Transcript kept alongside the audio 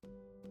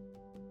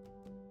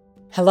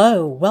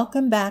Hello,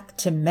 welcome back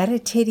to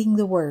Meditating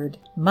the Word.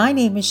 My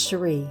name is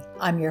Cherie.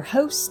 I'm your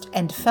host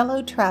and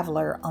fellow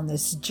traveler on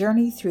this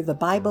journey through the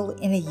Bible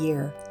in a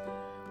year.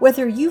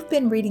 Whether you've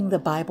been reading the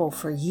Bible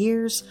for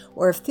years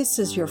or if this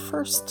is your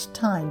first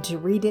time to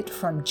read it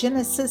from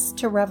Genesis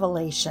to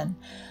Revelation,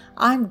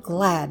 I'm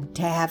glad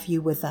to have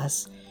you with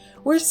us.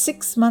 We're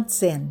 6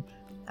 months in.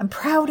 I'm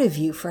proud of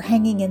you for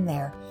hanging in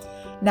there.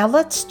 Now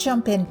let's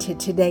jump into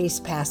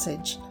today's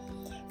passage.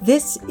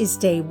 This is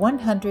day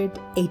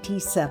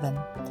 187.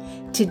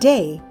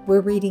 Today,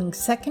 we're reading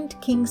 2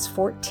 Kings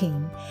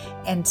 14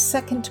 and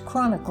 2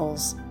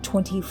 Chronicles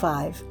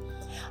 25.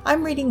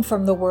 I'm reading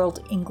from the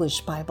World English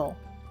Bible.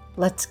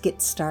 Let's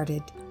get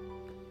started.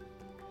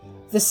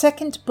 The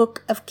second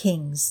book of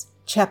Kings,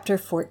 chapter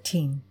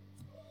 14.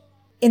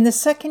 In the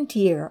second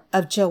year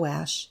of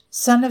Joash,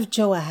 son of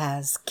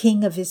Joahaz,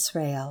 king of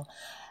Israel,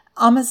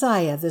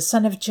 Amaziah, the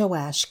son of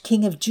Joash,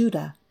 king of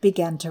Judah,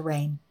 began to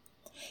reign.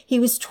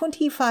 He was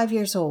 25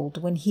 years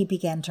old when he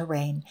began to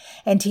reign,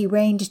 and he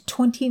reigned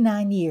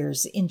 29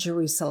 years in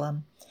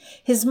Jerusalem.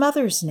 His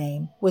mother's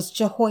name was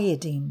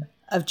Jehoiadim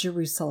of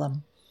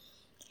Jerusalem.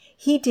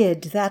 He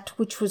did that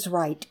which was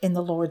right in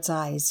the Lord's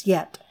eyes,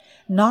 yet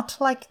not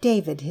like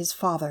David his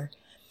father.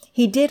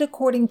 He did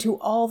according to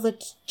all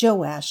that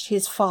Joash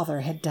his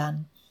father had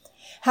done.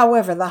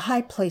 However, the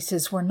high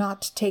places were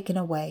not taken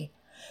away.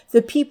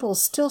 The people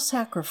still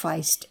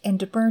sacrificed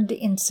and burned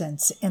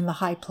incense in the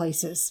high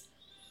places.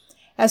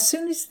 As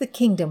soon as the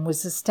kingdom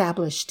was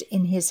established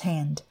in his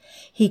hand,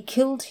 he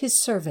killed his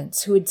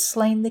servants who had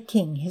slain the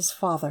king his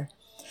father.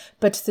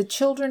 But the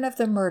children of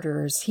the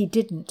murderers he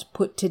didn't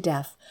put to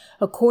death,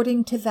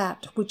 according to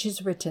that which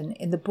is written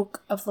in the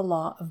book of the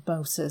law of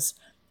Moses,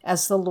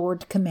 as the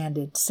Lord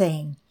commanded,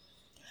 saying,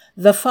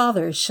 "The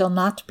fathers shall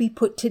not be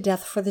put to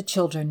death for the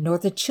children, nor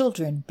the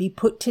children be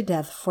put to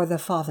death for the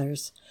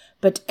fathers,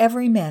 but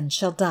every man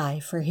shall die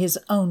for his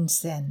own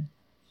sin."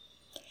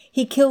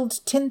 He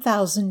killed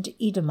 10,000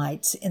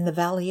 Edomites in the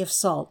Valley of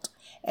Salt,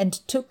 and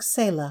took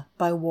Selah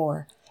by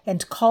war,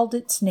 and called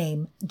its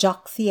name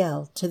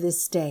Joktheel to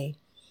this day.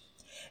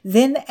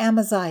 Then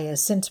Amaziah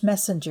sent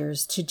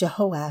messengers to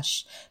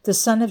Jehoash, the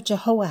son of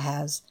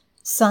Jehoahaz,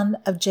 son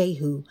of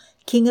Jehu,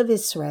 king of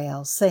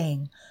Israel,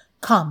 saying,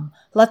 "Come,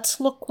 let's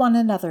look one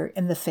another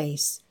in the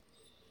face."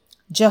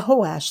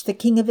 Jehoash, the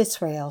king of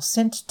Israel,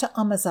 sent to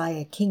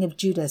Amaziah, king of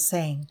Judah,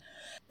 saying,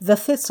 "The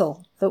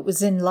thistle that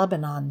was in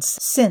Lebanon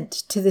sent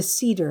to the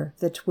cedar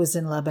that was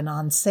in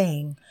Lebanon,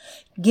 saying,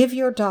 'Give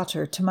your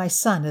daughter to my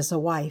son as a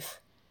wife.'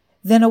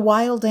 Then a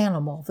wild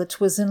animal that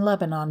was in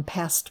Lebanon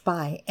passed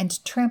by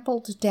and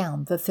trampled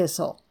down the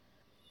thistle.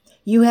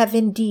 You have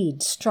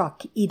indeed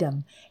struck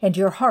Edom, and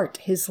your heart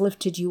has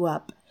lifted you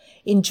up.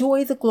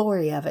 Enjoy the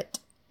glory of it,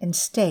 and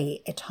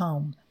stay at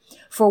home.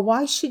 For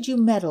why should you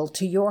meddle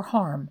to your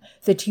harm,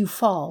 that you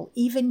fall,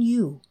 even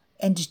you,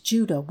 and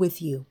Judah with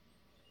you?"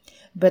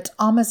 But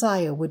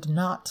Amaziah would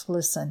not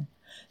listen.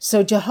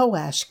 So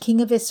Jehoash,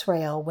 king of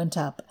Israel, went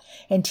up,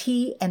 and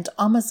he and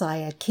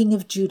Amaziah, king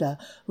of Judah,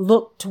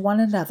 looked one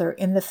another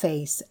in the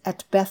face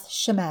at Beth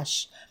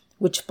Shemesh,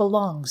 which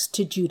belongs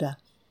to Judah.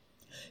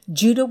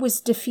 Judah was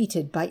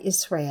defeated by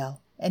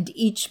Israel, and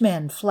each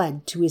man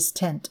fled to his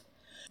tent.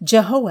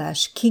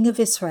 Jehoash, king of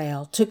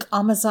Israel, took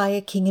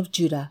Amaziah, king of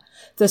Judah,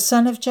 the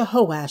son of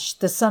Jehoash,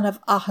 the son of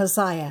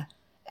Ahaziah,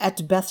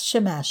 at Beth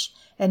Shemesh,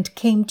 and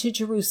came to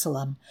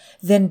Jerusalem,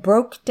 then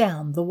broke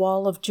down the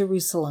wall of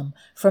Jerusalem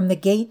from the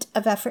gate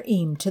of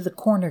Ephraim to the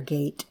corner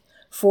gate,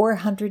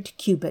 400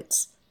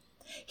 cubits.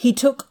 He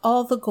took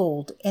all the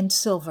gold and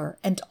silver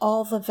and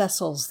all the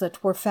vessels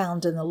that were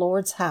found in the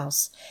Lord's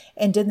house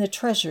and in the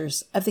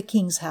treasures of the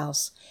king's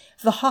house,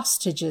 the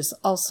hostages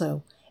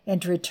also,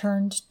 and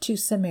returned to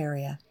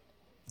Samaria.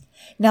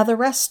 Now the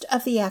rest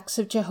of the acts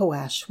of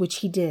Jehoash which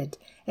he did,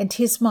 and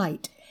his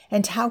might,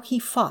 and how he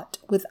fought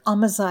with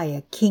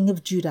Amaziah, king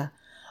of Judah,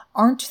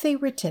 aren't they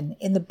written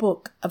in the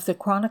book of the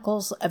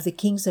Chronicles of the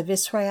kings of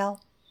Israel?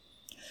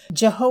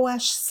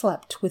 Jehoash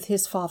slept with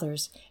his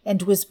fathers,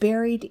 and was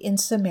buried in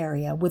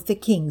Samaria with the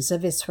kings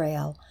of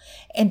Israel,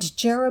 and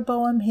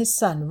Jeroboam his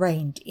son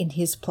reigned in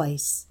his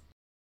place.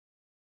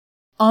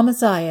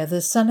 Amaziah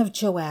the son of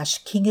Joash,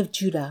 king of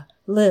Judah,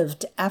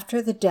 lived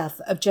after the death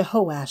of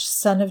Jehoash,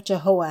 son of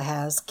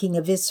Jehoahaz, king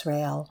of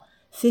Israel,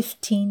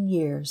 15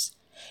 years.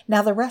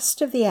 Now the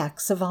rest of the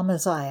acts of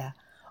Amaziah,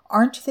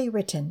 aren't they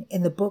written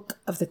in the book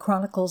of the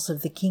Chronicles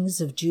of the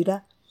kings of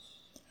Judah?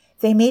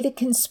 They made a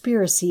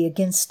conspiracy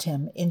against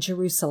him in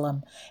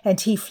Jerusalem, and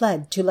he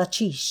fled to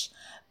Lachish,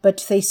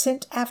 but they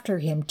sent after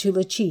him to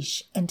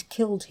Lachish and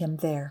killed him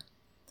there.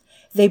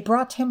 They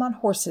brought him on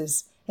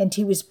horses, and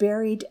he was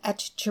buried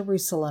at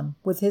Jerusalem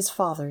with his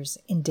fathers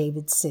in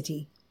David's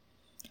city.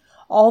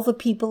 All the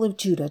people of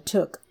Judah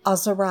took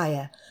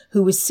Azariah,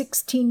 who was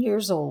 16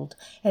 years old,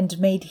 and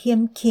made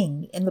him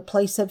king in the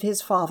place of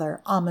his father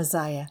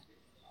Amaziah.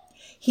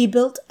 He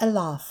built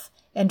Elath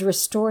and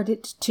restored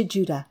it to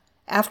Judah.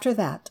 After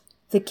that,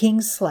 the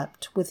king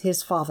slept with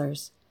his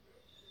fathers.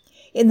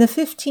 In the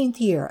 15th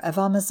year of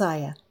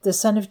Amaziah, the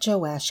son of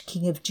Joash,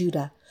 king of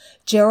Judah,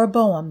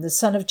 Jeroboam the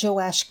son of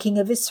Joash king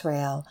of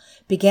Israel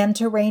began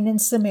to reign in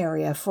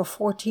Samaria for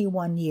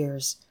 41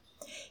 years.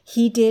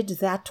 He did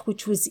that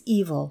which was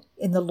evil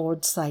in the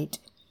Lord's sight.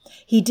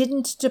 He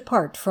didn't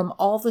depart from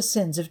all the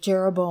sins of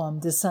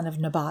Jeroboam the son of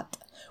Nebat,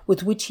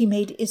 with which he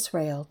made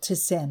Israel to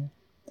sin.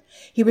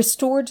 He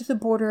restored the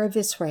border of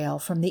Israel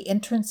from the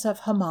entrance of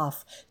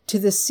Hamath to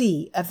the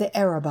sea of the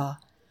Arabah,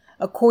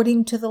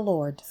 according to the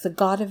Lord, the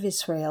God of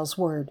Israel's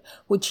word,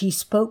 which he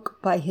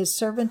spoke by his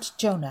servant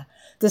Jonah,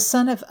 the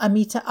son of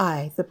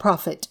Amittai the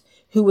prophet,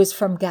 who was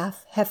from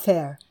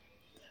Gath-Hepher.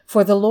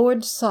 For the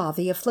Lord saw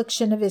the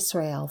affliction of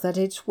Israel, that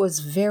it was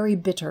very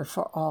bitter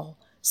for all,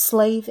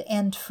 slave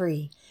and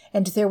free,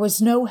 and there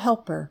was no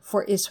helper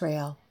for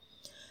Israel.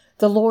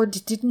 The Lord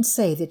didn't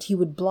say that he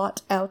would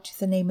blot out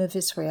the name of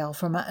Israel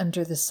from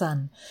under the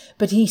sun,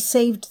 but he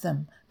saved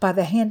them by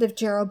the hand of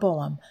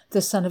Jeroboam,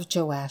 the son of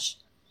Joash.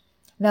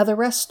 Now the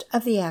rest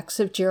of the acts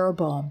of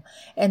Jeroboam,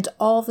 and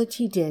all that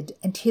he did,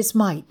 and his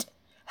might,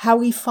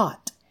 how he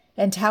fought,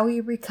 and how he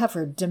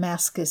recovered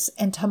Damascus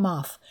and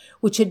Hamath,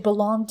 which had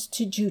belonged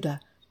to Judah,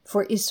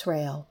 for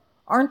Israel,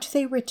 aren't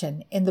they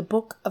written in the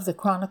book of the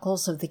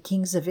Chronicles of the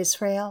kings of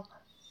Israel?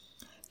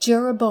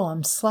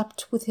 Jeroboam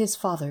slept with his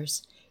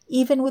fathers,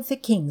 even with the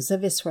kings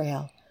of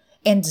Israel,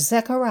 and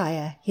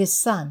Zechariah his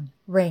son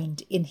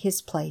reigned in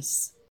his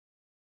place.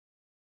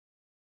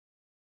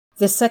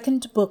 The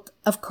second book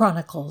of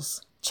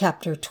Chronicles,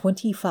 chapter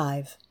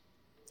 25.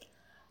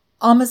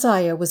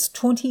 Amaziah was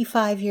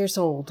 25 years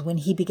old when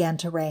he began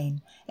to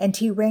reign, and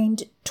he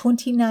reigned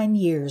 29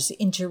 years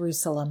in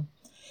Jerusalem.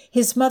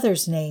 His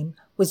mother's name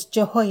was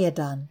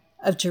Jehoiadan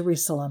of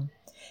Jerusalem.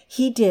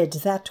 He did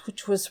that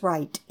which was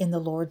right in the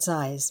Lord's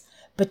eyes,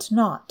 but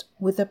not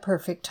with a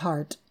perfect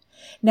heart.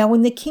 Now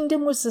when the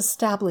kingdom was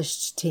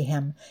established to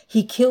him,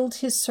 he killed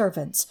his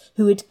servants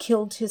who had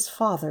killed his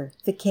father,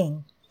 the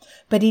king.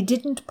 But he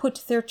didn't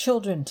put their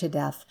children to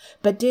death,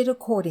 but did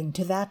according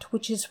to that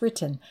which is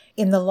written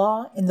in the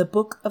law in the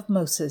book of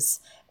Moses,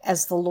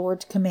 as the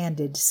Lord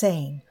commanded,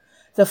 saying,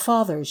 The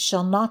fathers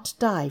shall not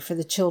die for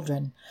the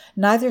children,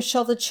 neither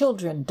shall the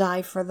children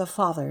die for the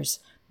fathers,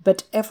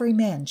 but every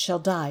man shall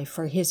die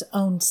for his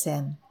own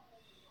sin.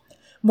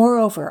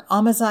 Moreover,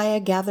 Amaziah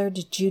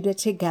gathered Judah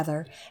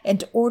together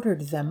and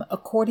ordered them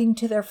according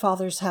to their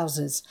fathers'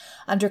 houses,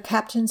 under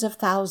captains of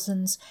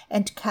thousands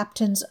and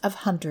captains of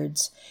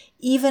hundreds,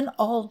 even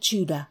all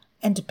Judah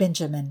and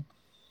Benjamin.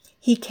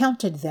 He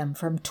counted them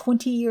from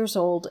 20 years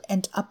old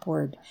and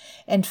upward,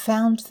 and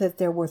found that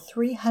there were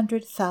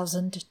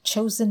 300,000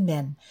 chosen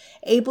men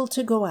able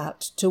to go out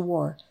to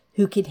war,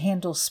 who could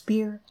handle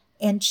spear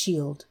and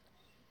shield.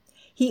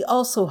 He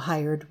also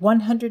hired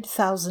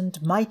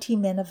 100,000 mighty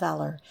men of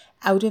valor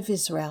out of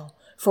Israel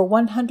for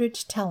 100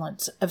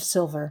 talents of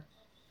silver.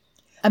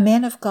 A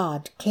man of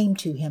God came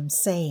to him,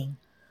 saying,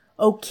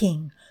 O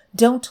king,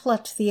 don't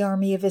let the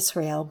army of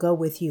Israel go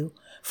with you,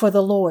 for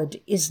the Lord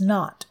is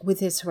not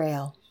with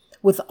Israel,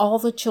 with all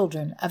the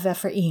children of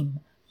Ephraim.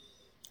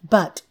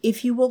 But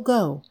if you will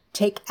go,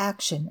 take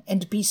action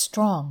and be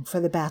strong for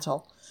the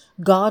battle.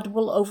 God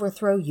will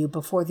overthrow you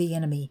before the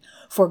enemy,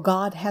 for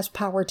God has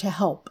power to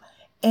help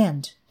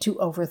and to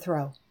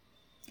overthrow.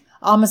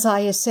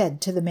 Amaziah said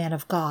to the man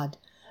of God,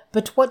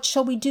 But what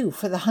shall we do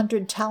for the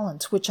 100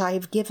 talents which I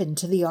have given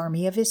to the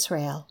army of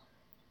Israel?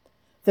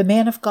 The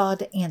man of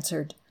God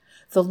answered,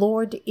 The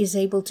Lord is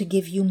able to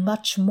give you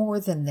much more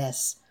than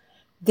this.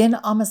 Then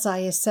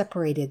Amaziah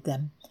separated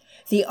them,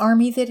 the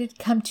army that had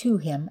come to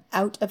him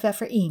out of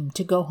Ephraim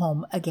to go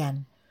home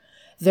again.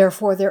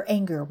 Therefore their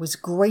anger was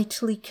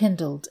greatly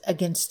kindled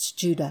against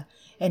Judah,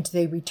 and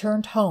they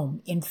returned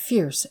home in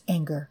fierce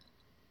anger.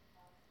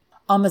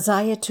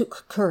 Amaziah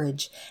took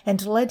courage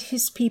and led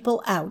his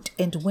people out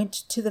and went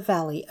to the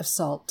valley of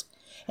Salt,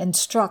 and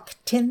struck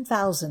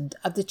 10,000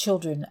 of the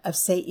children of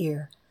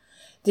Seir.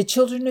 The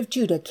children of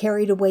Judah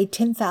carried away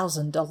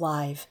 10,000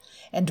 alive,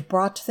 and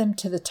brought them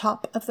to the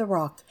top of the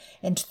rock,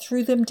 and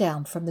threw them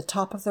down from the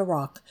top of the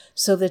rock,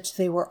 so that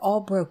they were all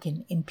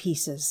broken in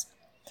pieces.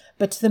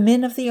 But the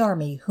men of the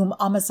army whom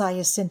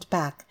Amaziah sent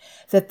back,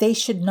 that they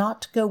should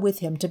not go with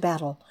him to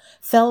battle,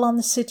 fell on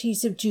the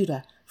cities of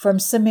Judah, from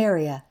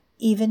Samaria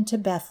even to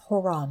Beth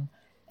Horon,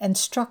 and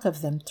struck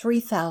of them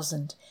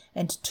 3,000,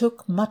 and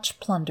took much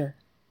plunder.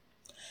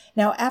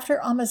 Now after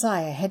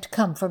Amaziah had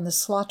come from the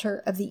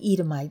slaughter of the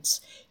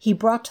Edomites, he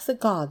brought the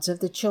gods of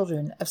the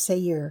children of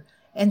Seir,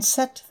 and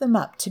set them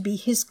up to be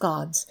his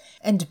gods,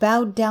 and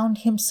bowed down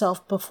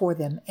himself before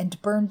them,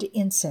 and burned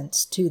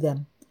incense to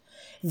them.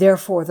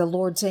 Therefore the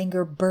Lord's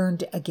anger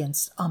burned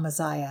against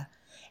Amaziah,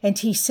 and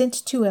he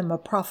sent to him a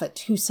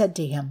prophet who said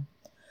to him,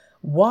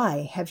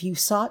 Why have you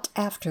sought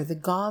after the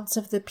gods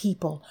of the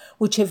people,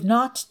 which have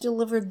not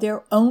delivered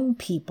their own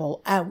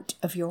people out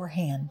of your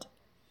hand?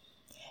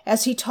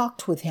 As he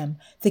talked with him,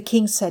 the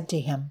king said to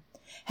him,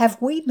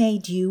 Have we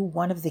made you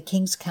one of the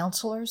king's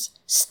counselors?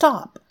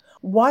 Stop!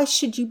 Why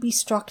should you be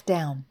struck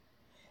down?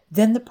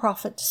 Then the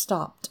prophet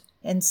stopped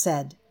and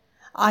said,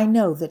 I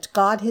know that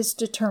God has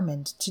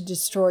determined to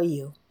destroy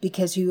you,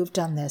 because you have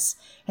done this,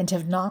 and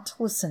have not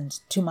listened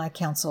to my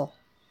counsel.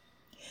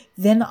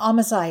 Then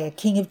Amaziah,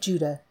 king of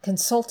Judah,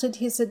 consulted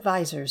his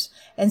advisers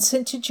and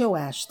sent to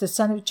Joash, the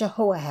son of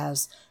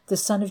Jehoahaz, the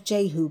son of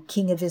Jehu,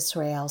 king of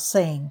Israel,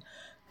 saying,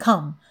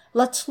 "Come,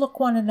 let's look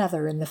one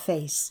another in the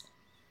face."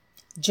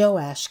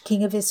 Joash,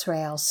 king of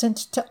Israel, sent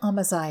to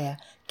Amaziah,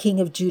 king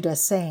of Judah,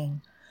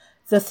 saying,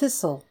 "The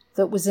thistle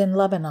that was in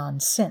Lebanon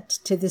sent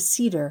to the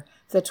cedar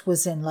that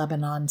was in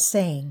Lebanon,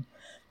 saying,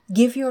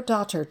 'Give your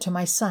daughter to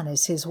my son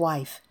as his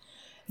wife.'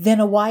 Then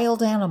a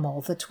wild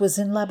animal that was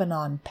in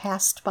Lebanon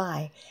passed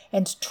by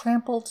and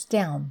trampled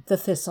down the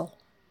thistle.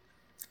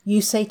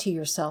 You say to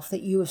yourself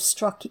that you have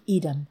struck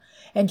Edom,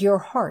 and your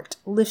heart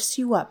lifts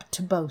you up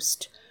to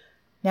boast.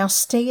 Now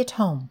stay at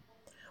home.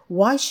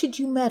 Why should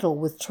you meddle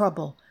with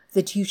trouble,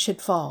 that you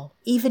should fall,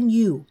 even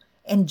you,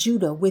 and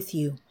Judah with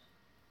you?"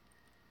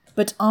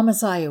 But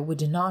Amaziah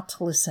would not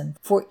listen,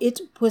 for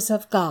it was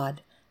of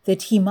God,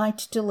 that he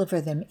might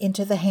deliver them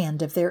into the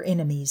hand of their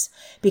enemies,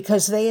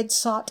 because they had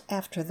sought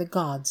after the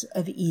gods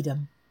of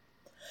Edom.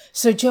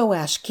 So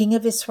Joash, king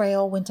of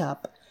Israel, went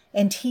up,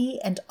 and he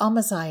and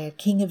Amaziah,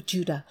 king of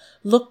Judah,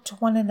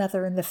 looked one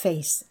another in the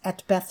face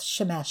at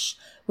Beth-shemesh,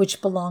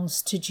 which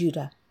belongs to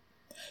Judah.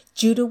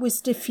 Judah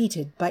was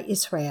defeated by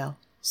Israel,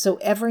 so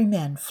every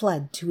man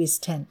fled to his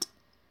tent.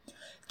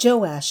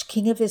 Joash,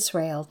 king of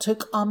Israel,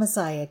 took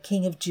Amaziah,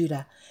 king of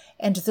Judah,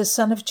 and the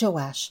son of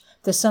Joash,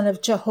 the son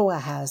of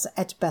Jehoahaz,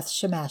 at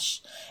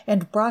Beth-shemesh,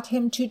 and brought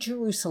him to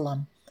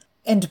Jerusalem,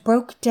 and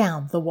broke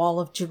down the wall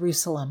of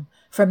Jerusalem,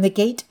 from the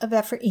gate of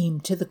Ephraim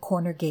to the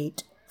corner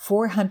gate,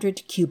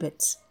 400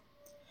 cubits.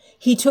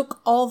 He took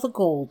all the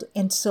gold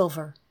and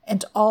silver,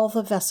 and all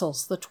the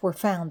vessels that were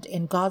found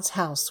in God's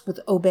house with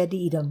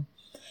Obed-Edom,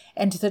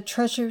 and the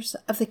treasures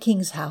of the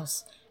king's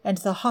house, and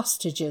the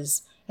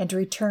hostages, and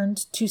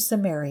returned to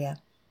Samaria.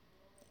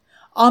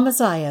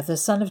 Amaziah, the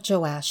son of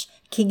Joash,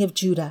 king of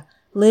Judah,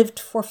 lived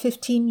for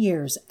 15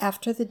 years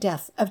after the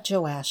death of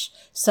Joash,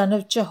 son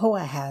of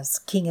Jehoahaz,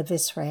 king of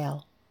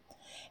Israel.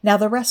 Now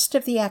the rest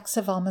of the acts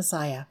of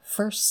Amaziah,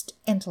 first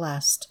and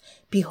last,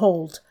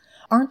 behold,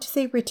 aren't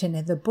they written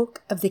in the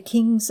book of the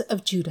kings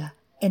of Judah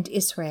and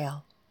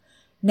Israel?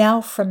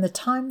 Now from the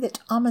time that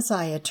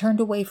Amaziah turned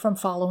away from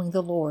following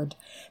the Lord,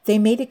 they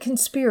made a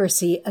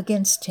conspiracy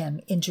against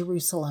him in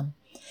Jerusalem.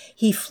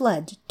 He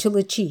fled to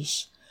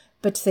Lachish,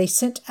 but they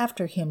sent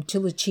after him to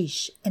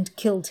Lachish and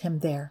killed him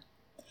there.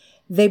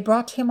 They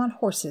brought him on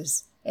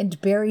horses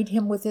and buried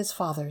him with his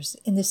fathers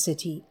in the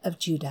city of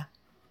Judah.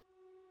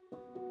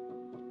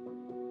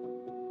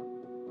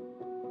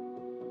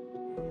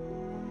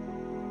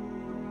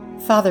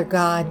 Father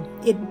God,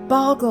 it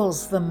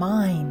boggles the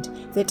mind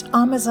that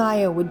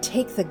Amaziah would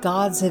take the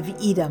gods of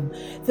Edom,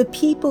 the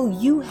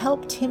people you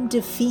helped him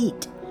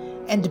defeat,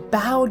 and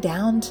bow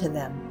down to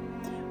them.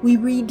 We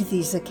read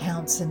these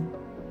accounts and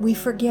we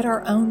forget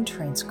our own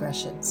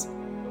transgressions.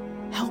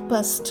 Help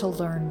us to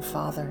learn,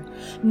 Father,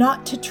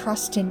 not to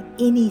trust in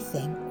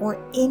anything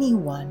or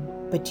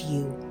anyone but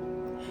you.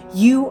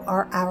 You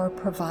are our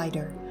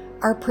provider,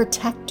 our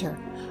protector,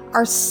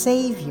 our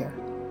Savior,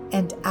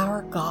 and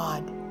our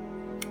God.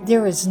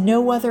 There is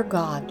no other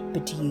God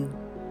but you.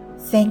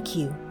 Thank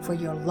you for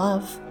your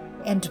love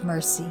and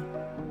mercy.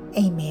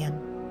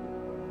 Amen.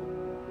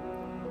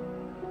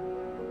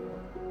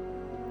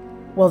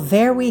 Well,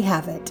 there we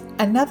have it,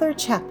 another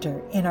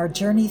chapter in our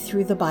journey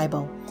through the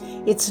Bible.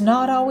 It's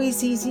not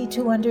always easy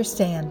to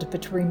understand,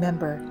 but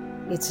remember,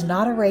 it's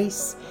not a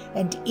race,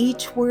 and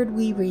each word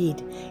we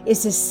read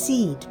is a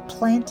seed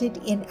planted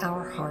in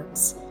our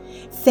hearts.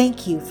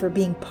 Thank you for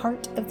being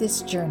part of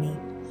this journey.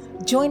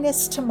 Join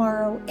us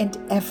tomorrow and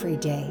every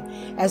day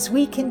as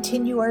we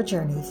continue our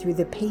journey through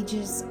the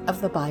pages of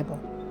the Bible.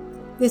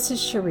 This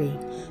is Cherie,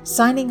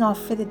 signing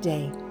off for the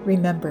day.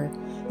 Remember,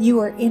 you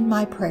are in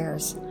my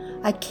prayers.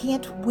 I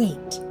can't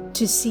wait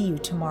to see you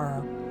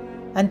tomorrow.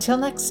 Until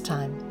next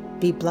time,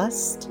 be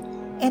blessed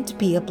and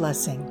be a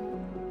blessing.